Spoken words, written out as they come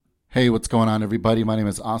Hey, what's going on, everybody? My name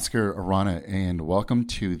is Oscar Arana, and welcome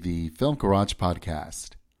to the Film Garage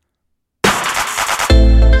Podcast.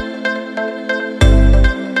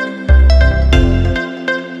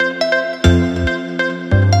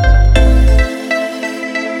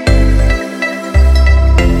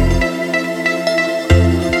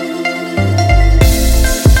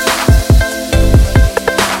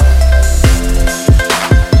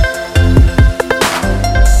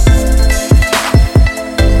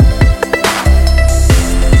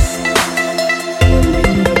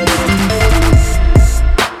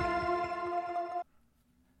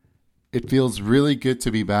 It feels really good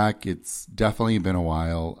to be back. It's definitely been a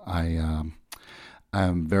while.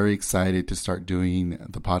 I'm very excited to start doing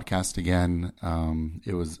the podcast again.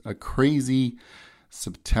 It was a crazy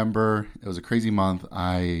September. It was a crazy month.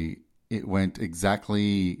 It went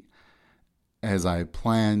exactly as I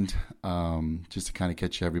planned. Just to kind of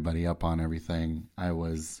catch everybody up on everything. I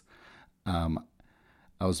was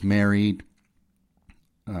married.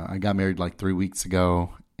 I got married like 3 weeks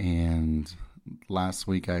ago, and last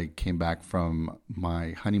week I came back from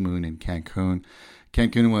my honeymoon in Cancun.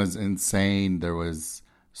 Cancun was insane. There was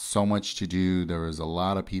so much to do. There was a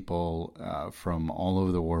lot of people from all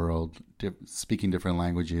over the world speaking different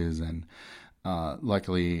languages, and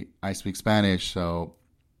luckily I speak Spanish, so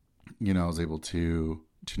I was able to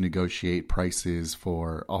negotiate prices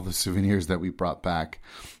for all the souvenirs that we brought back,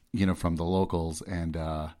 from the locals, and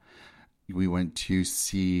we went to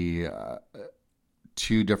see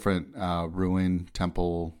two different ruin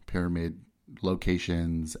temple pyramid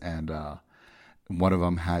locations, and one of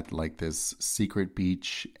them had like this secret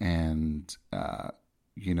beach, and that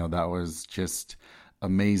was just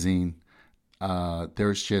amazing.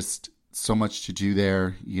 There's just so much to do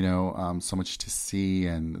there, so much to see,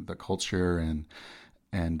 and the culture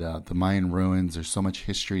and the Mayan ruins. There's so much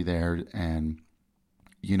history there, and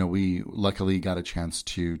we luckily got a chance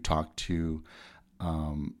to talk to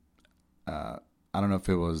I don't know if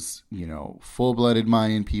it was, full-blooded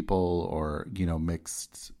Mayan people or,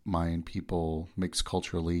 mixed Mayan people, mixed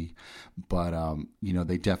culturally, but,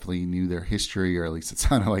 they definitely knew their history, or at least it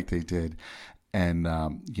sounded like they did. And,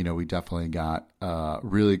 we definitely got a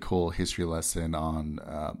really cool history lesson on,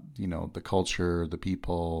 the culture, the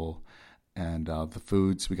people, and the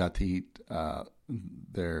foods. We got to eat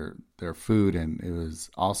their food, and it was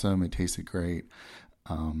awesome. It tasted great.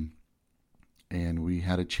 And we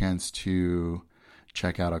had a chance to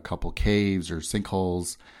check out a couple caves or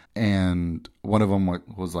sinkholes, and one of them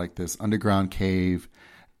was like this underground cave,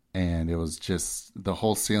 and it was just, the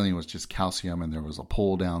whole ceiling was just calcium, and there was a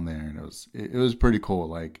pole down there, and it was pretty cool.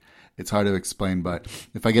 Like, it's hard to explain, but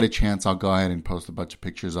if I get a chance, I'll go ahead and post a bunch of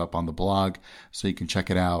pictures up on the blog so you can check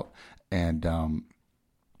it out. And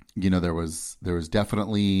there was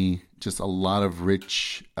definitely just a lot of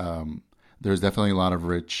rich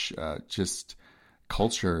just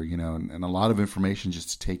culture, and a lot of information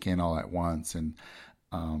just to take in all at once. And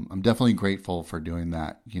I'm definitely grateful for doing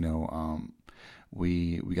that.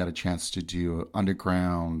 We got a chance to do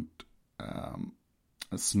underground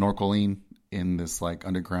snorkeling in this like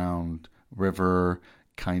underground river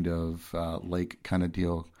kind of lake kind of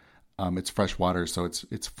deal. It's fresh water, so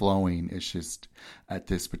it's flowing. It's just at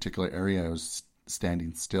this particular area, it was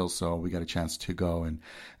standing still. So we got a chance to go and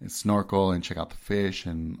snorkel and check out the fish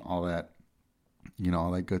and all that.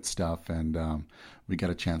 All that good stuff. And we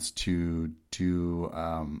got a chance to do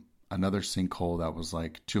another sinkhole that was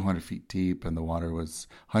like 200 feet deep, and the water was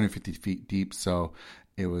 150 feet deep. So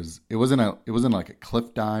it wasn't like a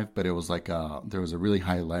cliff dive, but it was like there was a really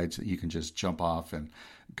high ledge that you can just jump off and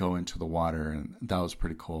go into the water, and that was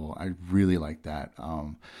pretty cool. I really like that.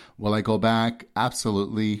 Will I go back?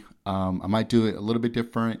 Absolutely. I might do it a little bit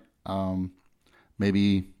different.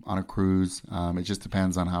 Maybe on a cruise. It just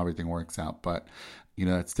depends on how everything works out. But,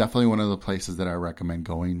 it's definitely one of the places that I recommend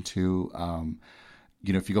going to.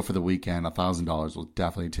 If you go for the weekend, $1,000 will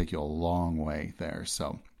definitely take you a long way there.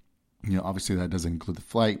 So, obviously that doesn't include the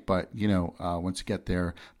flight, but, once you get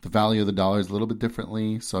there, the value of the dollar is a little bit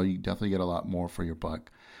differently. So you definitely get a lot more for your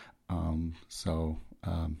buck.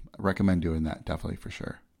 I recommend doing that, definitely, for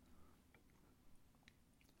sure.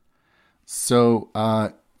 So,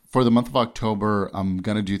 for the month of October, I'm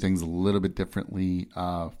going to do things a little bit differently.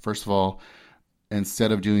 First of all,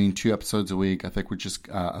 instead of doing 2 episodes a week, I think I'm just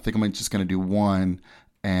going to do one,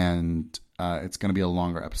 and it's going to be a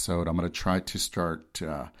longer episode. I'm going to try to start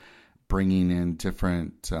bringing in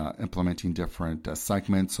implementing different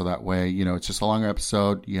segments, so that way, it's just a longer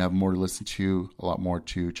episode. You have more to listen to, a lot more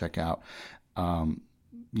to check out.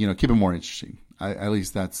 Keep it more interesting. At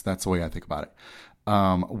least that's the way I think about it.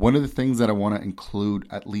 One of the things that I want to include,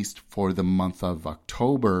 at least for the month of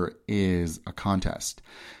October, is a contest.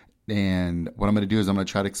 And what I'm going to do is I'm going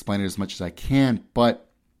to try to explain it as much as I can. But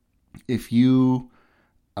if you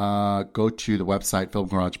go to the website,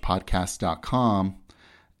 filmgaragepodcast.com,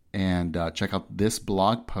 and check out this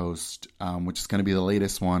blog post, which is going to be the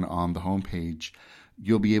latest one on the homepage,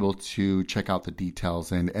 you'll be able to check out the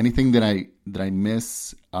details, and anything that I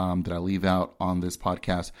miss, that I leave out on this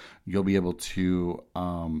podcast, you'll be able to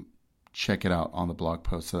check it out on the blog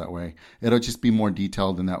post. So that way it'll just be more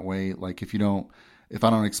detailed in that way. Like if I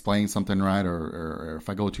don't explain something right, or if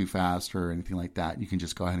I go too fast or anything like that, you can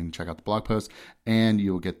just go ahead and check out the blog post, and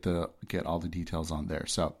you'll get all the details on there.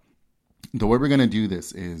 So the way we're going to do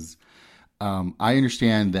this is, I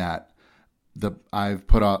understand that I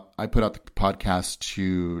put out the podcast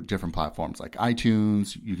to different platforms like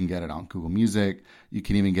iTunes. You can get it on Google Music. You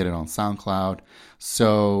can even get it on SoundCloud.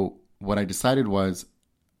 So what I decided was,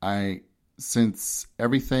 since how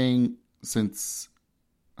can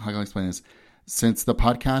I explain this? Since the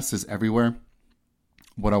podcast is everywhere,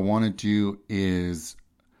 what I want to do is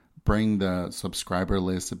bring the subscriber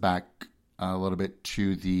list back a little bit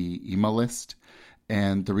to the email list.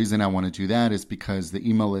 And the reason I want to do that is because the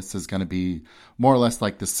email list is going to be more or less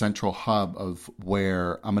like the central hub of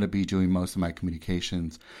where I'm going to be doing most of my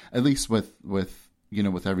communications, at least with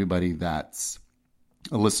everybody that's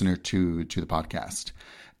a listener to the podcast.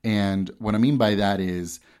 And what I mean by that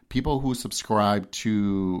is people who subscribe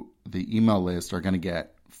to the email list are going to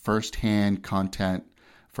get firsthand content,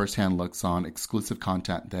 firsthand looks on exclusive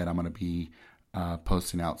content that I'm going to be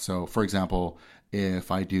posting out. So, for example,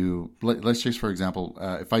 if I do a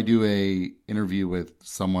interview with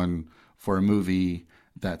someone for a movie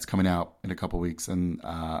that's coming out in a couple weeks, and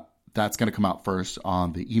that's going to come out first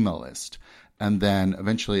on the email list, and then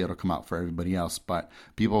eventually it'll come out for everybody else. But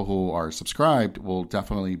people who are subscribed will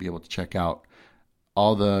definitely be able to check out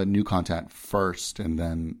all the new content first, and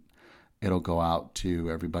then it'll go out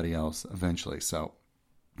to everybody else eventually. So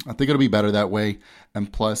I think it'll be better that way.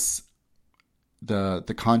 And plus, the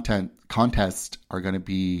contests are going to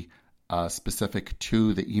be specific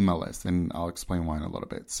to the email list, and I'll explain why in a little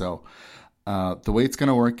bit. So the way it's going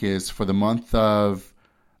to work is, for the month of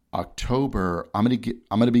October, I'm going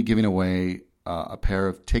to be giving away a pair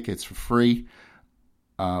of tickets for free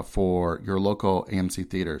for your local AMC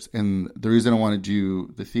theaters. And the reason I want to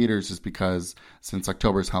do the theaters is because since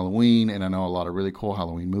October is Halloween, and I know a lot of really cool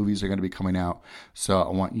Halloween movies are going to be coming out, so I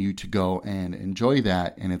want you to go and enjoy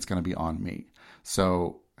that, and it's going to be on me.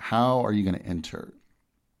 So how are you going to enter?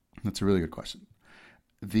 That's a really good question.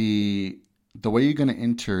 The way you're going to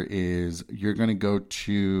enter is you're going to go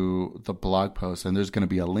to the blog post, and there's going to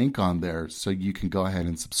be a link on there so you can go ahead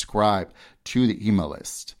and subscribe to the email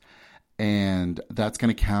list. And that's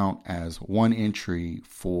going to count as one entry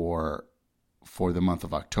for the month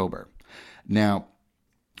of October. Now,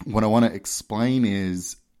 what I want to explain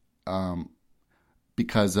is,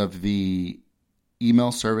 because of the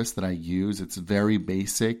email service that I use, it's very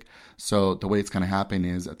basic. So the way it's going to happen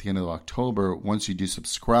is, at the end of October, once you do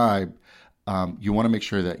subscribe, you want to make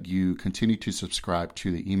sure that you continue to subscribe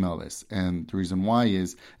to the email list. And the reason why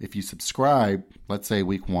is, if you subscribe, let's say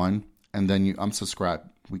week 1, and then you unsubscribe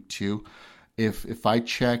week 2, if I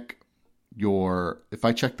check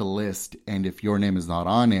the list, and if your name is not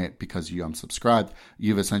on it because you unsubscribed,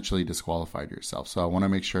 you've essentially disqualified yourself. So I want to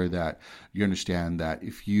make sure that you understand that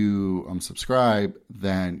if you unsubscribe,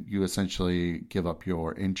 then you essentially give up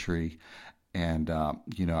your entry, and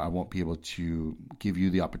I won't be able to give you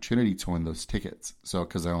the opportunity to win those tickets. So,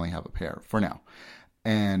 because I only have a pair for now,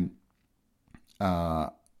 and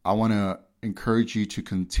I want to encourage you to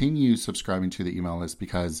continue subscribing to the email list,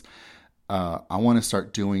 because I want to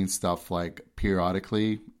start doing stuff like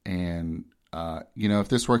periodically, and if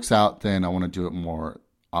this works out, then I want to do it more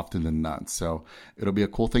often than not. So it'll be a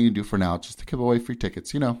cool thing to do for now, just to give away free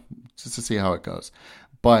tickets, just to see how it goes.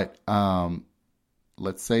 But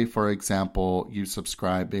let's say, for example, you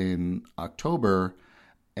subscribe in October,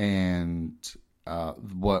 and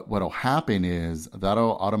what'll happen is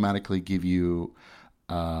that'll automatically give you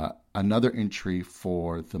another entry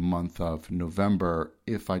for the month of November,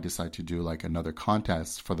 if I decide to do like another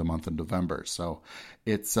contest for the month of November. So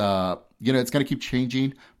it's it's going to keep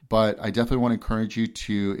changing, but I definitely want to encourage you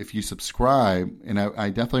to, if you subscribe, and I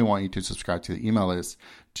definitely want you to subscribe to the email list,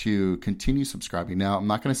 to continue subscribing. Now, I'm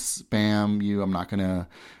not going to spam you. I'm not going to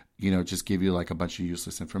just give you like a bunch of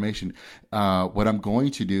useless information. What I'm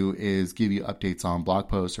going to do is give you updates on blog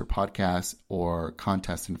posts or podcasts or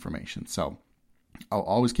contest information. So I'll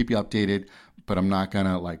always keep you updated, but I'm not going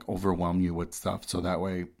to like overwhelm you with stuff. So that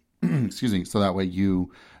way, so that way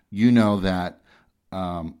you know that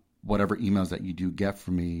whatever emails that you do get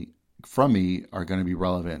from me are going to be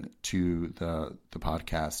relevant to the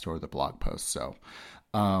podcast or the blog post. So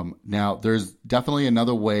now there's definitely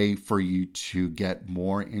another way for you to get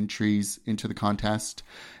more entries into the contest,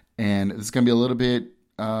 and it's going to be a little bit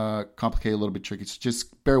complicated, a little bit tricky. So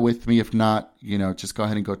just bear with me. If not, just go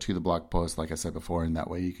ahead and go to the blog post, like I said before, and that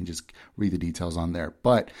way you can just read the details on there.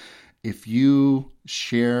 But if you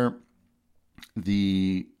share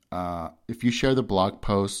the blog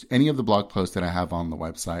post, any of the blog posts that I have on the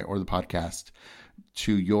website or the podcast,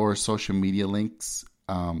 to your social media links,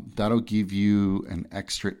 that'll give you an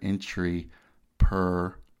extra entry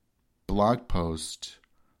per blog post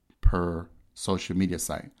per social media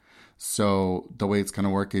site. So the way it's going to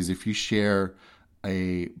work is if you share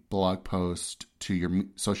a blog post to your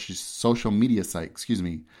social media site,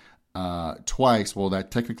 twice, well, that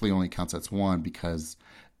technically only counts as one because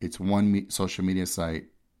it's one social media site,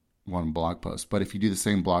 one blog post. But if you do the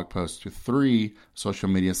same blog post to 3 social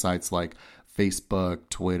media sites like Facebook,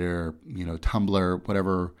 Twitter, Tumblr,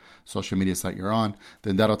 whatever social media site you're on,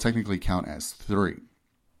 then that'll technically count as 3.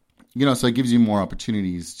 So it gives you more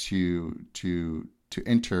opportunities to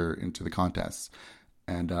enter into the contest,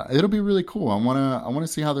 and it'll be really cool. I wanna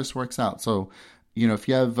see how this works out. So, if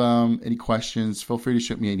you have any questions, feel free to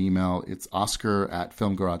shoot me an email. It's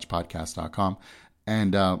oscar@filmgaragepodcast.com,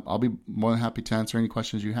 and I'll be more than happy to answer any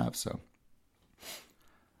questions you have. So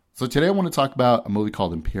today I want to talk about a movie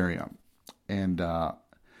called Imperium, and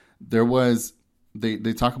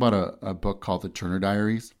they talk about a book called The Turner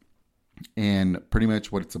Diaries, and pretty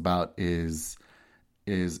much what it's about is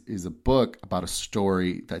a book about a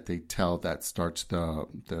story that they tell that starts the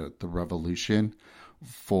revolution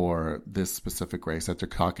for this specific race that they're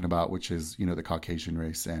talking about, which is, the Caucasian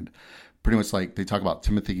race. And pretty much like they talk about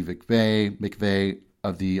Timothy McVeigh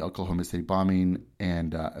of the Oklahoma City bombing.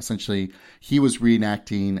 And essentially he was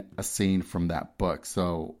reenacting a scene from that book.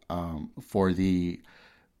 So for the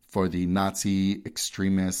Nazi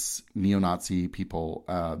extremists, neo-Nazi people,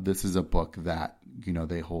 this is a book that,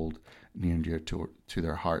 they hold near and dear to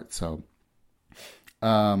their heart. So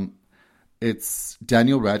it's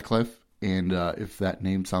Daniel Radcliffe, and if that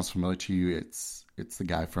name sounds familiar to you, it's the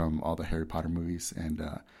guy from all the Harry Potter movies, and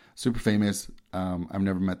super famous. I've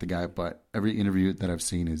never met the guy, but every interview that I've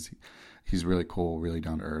seen he's really cool, really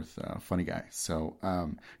down to earth, funny guy. So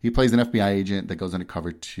he plays an FBI agent that goes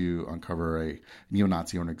undercover to uncover a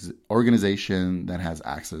neo-Nazi organization that has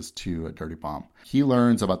access to a dirty bomb. He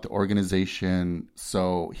learns about the organization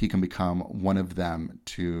so he can become one of them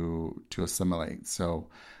to assimilate. So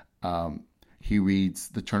he reads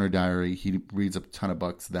the Turner Diary. He reads a ton of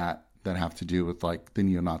books that have to do with like the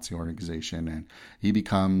neo-Nazi organization, and he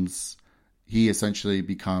essentially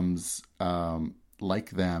becomes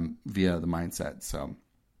like them via the mindset. So,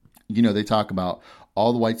 they talk about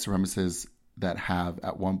all the white supremacists that have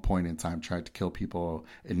at one point in time tried to kill people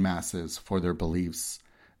in masses for their beliefs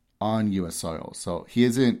on U.S. soil. So he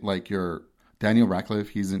isn't like your Daniel Radcliffe.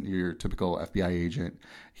 He isn't your typical FBI agent.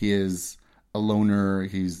 He is a loner.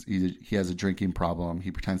 He has a drinking problem.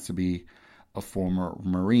 He pretends to be a former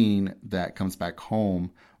Marine that comes back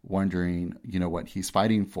home wondering, what he's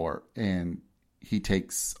fighting for. And he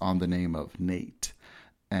takes on the name of Nate.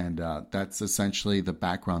 And that's essentially the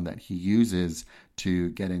background that he uses to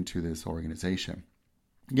get into this organization.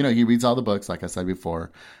 He reads all the books, like I said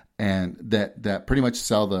before, and that pretty much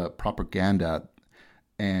sell the propaganda.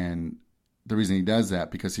 And the reason he does that,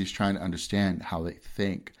 because he's trying to understand how they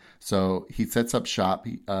think. So he sets up shop,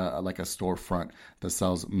 like a storefront that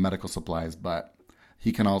sells medical supplies, but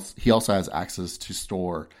he also has access to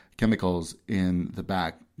store chemicals in the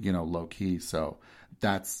back, low key. So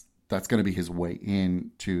that's going to be his way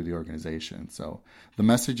into the organization. So the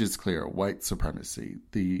message is clear: white supremacy.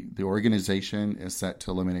 The organization is set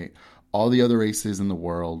to eliminate all the other races in the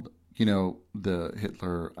world. The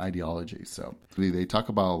Hitler ideology. So they talk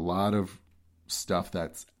about a lot of stuff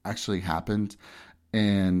that's actually happened,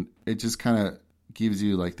 and it just kind of gives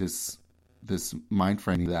you like this mind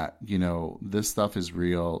frame that this stuff is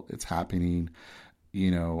real, it's happening,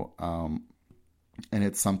 and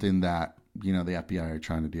it's something that the FBI are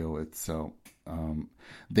trying to deal with. So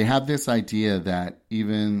they have this idea that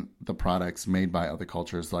even the products made by other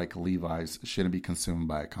cultures like Levi's shouldn't be consumed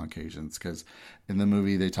by Caucasians, because in the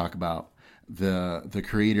movie they talk about the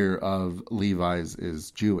creator of Levi's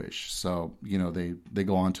is Jewish. So they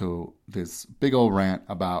go on to this big old rant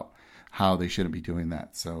about how they shouldn't be doing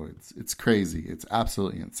that. So it's crazy. It's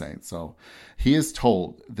absolutely insane. So he is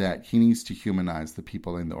told that he needs to humanize the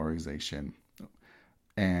people in the organization,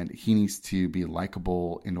 and he needs to be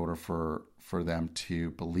likable in order for them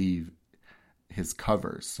to believe his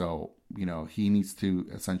covers. So, he needs to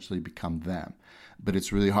essentially become them. But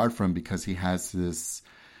it's really hard for him because he has his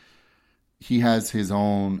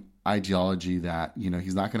own ideology that,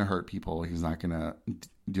 he's not going to hurt people. He's not going to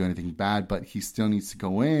do anything bad, but he still needs to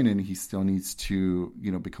go in and he still needs to,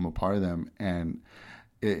 become a part of them. And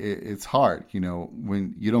it's hard,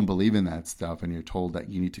 when you don't believe in that stuff and you're told that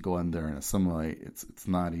you need to go in there and assimilate. It's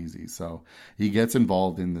not easy. So he gets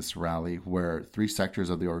involved in this rally where 3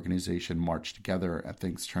 sectors of the organization march together and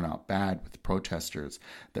things turn out bad with protesters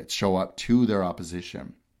that show up to their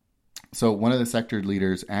opposition. So one of the sector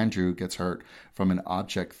leaders, Andrew, gets hurt from an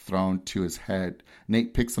object thrown to his head.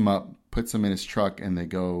 Nate picks him up, puts him in his truck, and they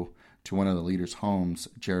go to one of the leaders' homes,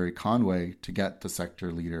 Jerry Conway, to get the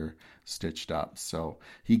sector leader stitched up. So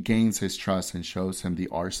he gains his trust and shows him the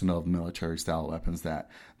arsenal of military-style weapons that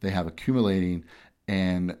they have accumulating.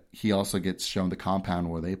 And he also gets shown the compound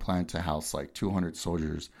where they plan to house like 200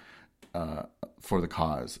 soldiers for the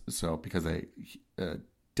cause. So because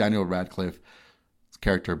Daniel Radcliffe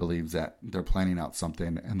character believes that they're planning out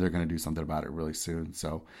something and they're going to do something about it really soon.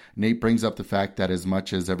 So Nate brings up the fact that as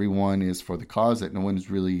much as everyone is for the cause, that no one's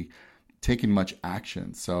really taking much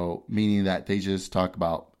action. So meaning that they just talk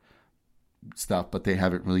about stuff, but they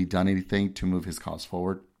haven't really done anything to move his cause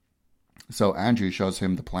forward. So Andrew shows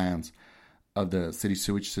him the plans of the city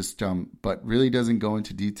sewage system, but really doesn't go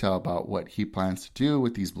into detail about what he plans to do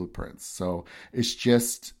with these blueprints. So it's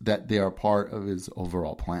just that they are part of his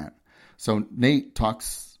overall plan. So Nate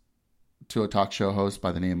talks to a talk show host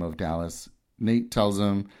by the name of Dallas. Nate tells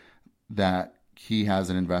him that he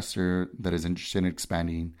has an investor that is interested in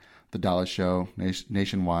expanding the Dallas show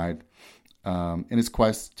nationwide. In his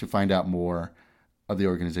quest to find out more of the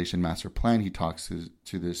organization master plan, he talks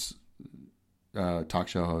to this talk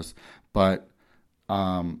show host. But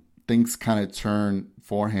things kind of turn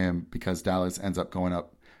for him because Dallas ends up going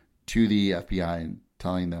up to the FBI and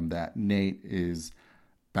telling them that Nate is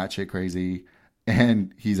batshit crazy,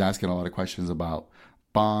 and he's asking a lot of questions about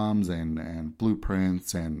bombs and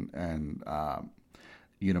blueprints and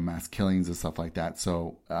mass killings and stuff like that.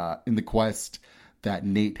 So in the quest that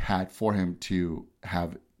Nate had for him to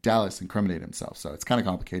have Dallas incriminate himself, so it's kind of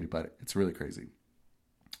complicated, but it's really crazy.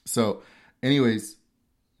 So, anyways,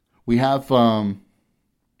 we have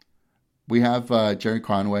Jerry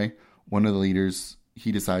Conway, one of the leaders.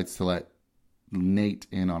 He decides to let Nate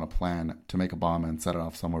in on a plan to make a bomb and set it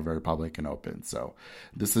off somewhere very public and open. So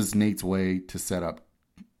this is Nate's way to set up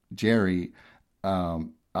Jerry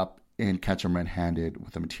up and catch him red-handed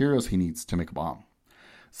with the materials he needs to make a bomb.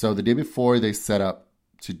 So the day before they set up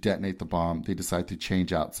to detonate the bomb, they decide to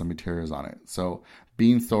change out some materials on it. So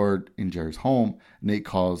being stored in Jerry's home, Nate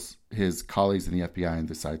calls his colleagues in the FBI and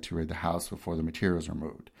decide to raid the house before the materials are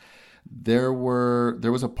moved. There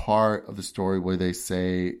was a part of the story where they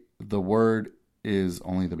say the word is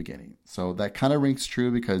only the beginning. So that kind of rings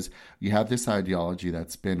true because you have this ideology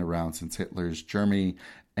that's been around since Hitler's Germany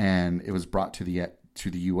and it was brought to the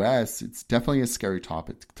US. It's definitely a scary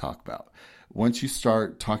topic to talk about. Once you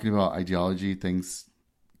start talking about ideology, things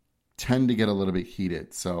tend to get a little bit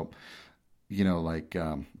heated. So, like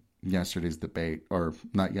yesterday's debate, or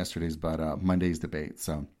not yesterday's, but Monday's debate.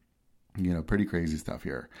 So, pretty crazy stuff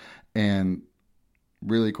here. And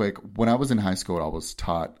really quick, when I was in high school, I was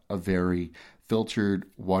taught a very filtered,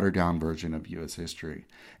 watered-down version of U.S. history.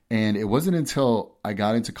 And it wasn't until I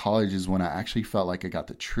got into colleges when I actually felt like I got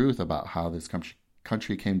the truth about how this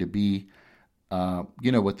country came to be,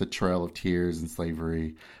 with the Trail of Tears and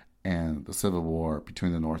slavery and the Civil War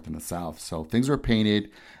between the North and the South. So things were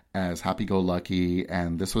painted as happy-go-lucky,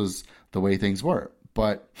 and this was the way things were.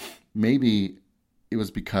 But maybe it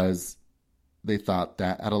was because they thought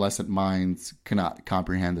that adolescent minds cannot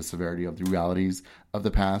comprehend the severity of the realities of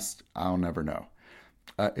the past. I'll never know.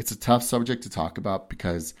 It's a tough subject to talk about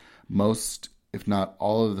because most, if not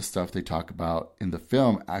all of the stuff they talk about in the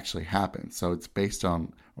film actually happened. So it's based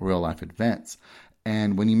on real life events.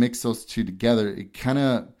 And when you mix those two together, it kind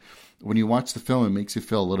of, when you watch the film, it makes you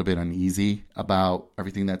feel a little bit uneasy about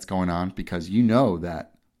everything that's going on because you know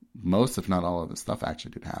that most, if not all of the stuff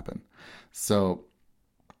actually did happen. So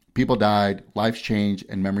people died, lives changed,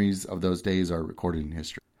 and memories of those days are recorded in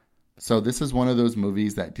history. So this is one of those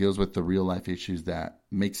movies that deals with the real life issues that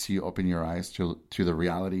makes you open your eyes to the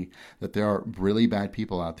reality that there are really bad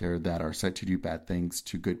people out there that are set to do bad things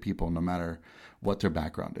to good people, no matter what their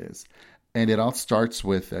background is. And it all starts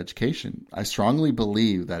with education. I strongly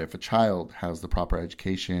believe that if a child has the proper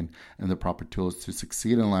education and the proper tools to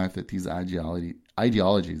succeed in life, that these ideologies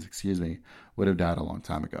would have died a long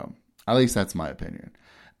time ago. At least that's my opinion.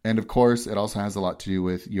 And of course, it also has a lot to do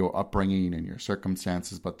with your upbringing and your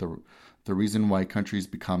circumstances. But the reason why countries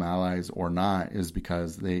become allies or not is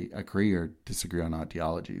because they agree or disagree on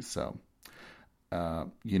ideologies. So,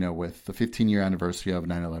 with the 15-year anniversary of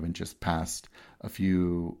 9/11 just passed a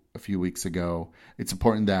few weeks ago, it's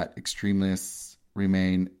important that extremists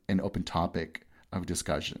remain an open topic of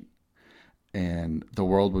discussion. And the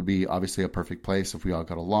world would be obviously a perfect place if we all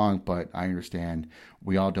got along, but I understand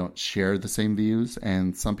we all don't share the same views,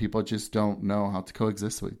 and some people just don't know how to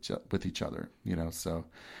coexist with each other. So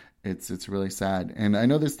it's really sad. And I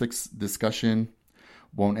know this discussion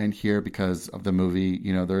won't end here because of the movie.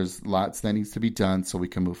 There's lots that needs to be done so we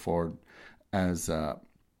can move forward as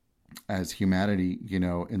humanity,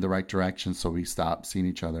 in the right direction, so we stop seeing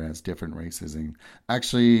each other as different races and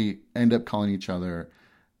actually end up calling each other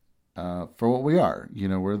for what we are.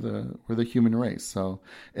 We're the human race. So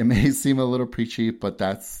it may seem a little preachy, but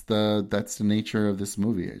that's the nature of this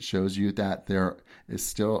movie. It shows you that there is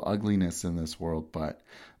still ugliness in this world, but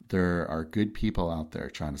there are good people out there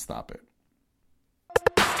trying to stop it.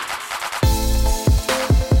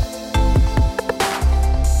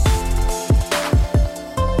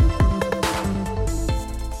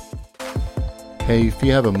 Hey, if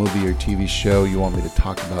you have a movie or TV show you want me to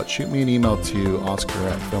talk about, shoot me an email to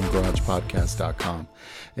oscar@filmgaragepodcast.com.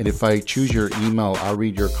 And if I choose your email, I'll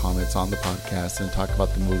read your comments on the podcast and talk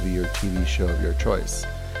about the movie or TV show of your choice.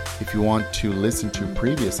 If you want to listen to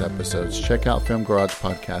previous episodes, check out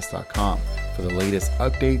filmgaragepodcast.com. For the latest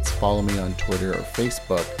updates, follow me on Twitter or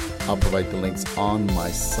Facebook. I'll provide the links on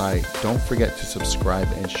my site. Don't forget to subscribe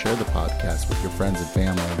and share the podcast with your friends and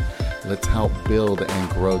family. Let's help build and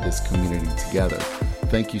grow this community together.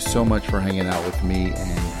 Thank you so much for hanging out with me,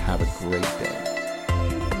 and have a great day.